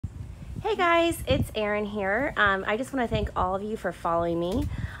Hey guys, it's Erin here. I just want to thank all of you for following me.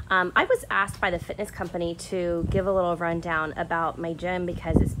 I was asked by the fitness company to give a little rundown about my gym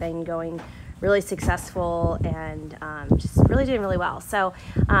because it's been going really successful and just really doing really well. So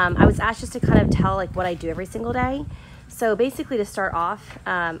I was asked just to kind of tell like what I do every single day. So basically, to start off,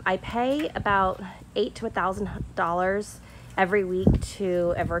 I pay about $800 to $1,000 every week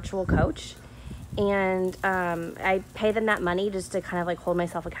to a virtual coach. And I pay them that money just to kind of like hold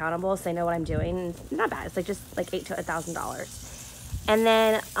myself accountable so they know what I'm doing. And not bad. It's like just like $800 to $1,000. And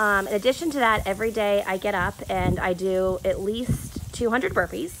then in addition to that, every day I get up and I do at least 200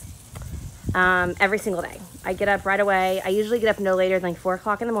 burpees every single day. I get up right away. I usually get up no later than like 4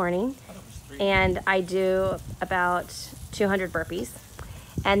 o'clock in the morning. And I do about 200 burpees.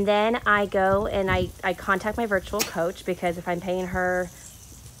 And then I go and I contact my virtual coach because if I'm paying her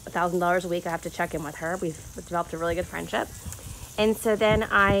 $1,000 a week, I have to check in with her. We've developed a really good friendship. And so then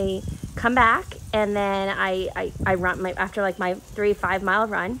I come back and then I run after like my 3-5 mile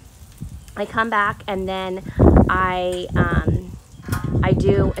run, I come back and then I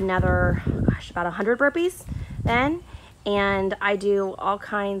do another, about 100 burpees then. And I do all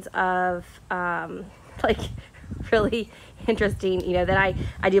kinds of like really interesting, then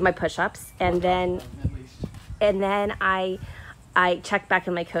I do my push-ups and then I check back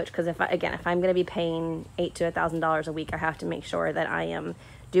in my coach because if I'm going to be paying $800 to $1,000 a week, I have to make sure that I am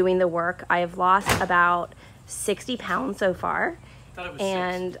doing the work. I have lost about 60 pounds so far,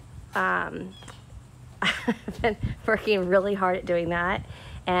 and I've been working really hard at doing that.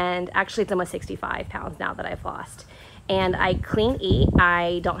 And actually, it's almost 65 pounds now that I've lost. And I clean eat.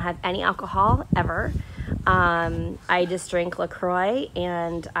 I don't have any alcohol ever. I just drink LaCroix,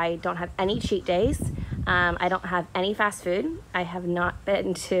 and I don't have any cheat days. I don't have any fast food. I have not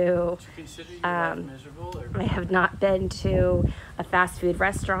been to I have not been to a fast food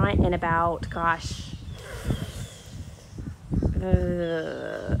restaurant in about 5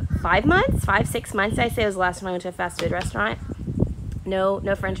 months, 5-6 months. I say was the last time I went to a fast food restaurant. No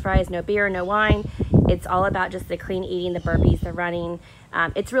French fries, no beer, no wine. It's all about just the clean eating, the burpees, the running.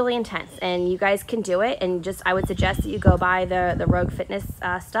 It's really intense, and you guys can do it. And I would suggest that you go buy the Rogue Fitness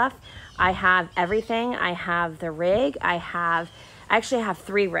stuff. I have everything. I have the rig. I actually have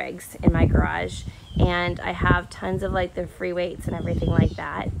 3 rigs in my garage, and I have tons of like the free weights and everything like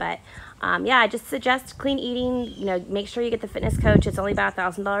that. But yeah, I just suggest clean eating. Make sure you get the fitness coach. It's only about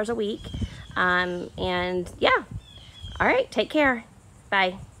 $1,000 a week. And yeah, all right. Take care.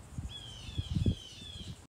 Bye.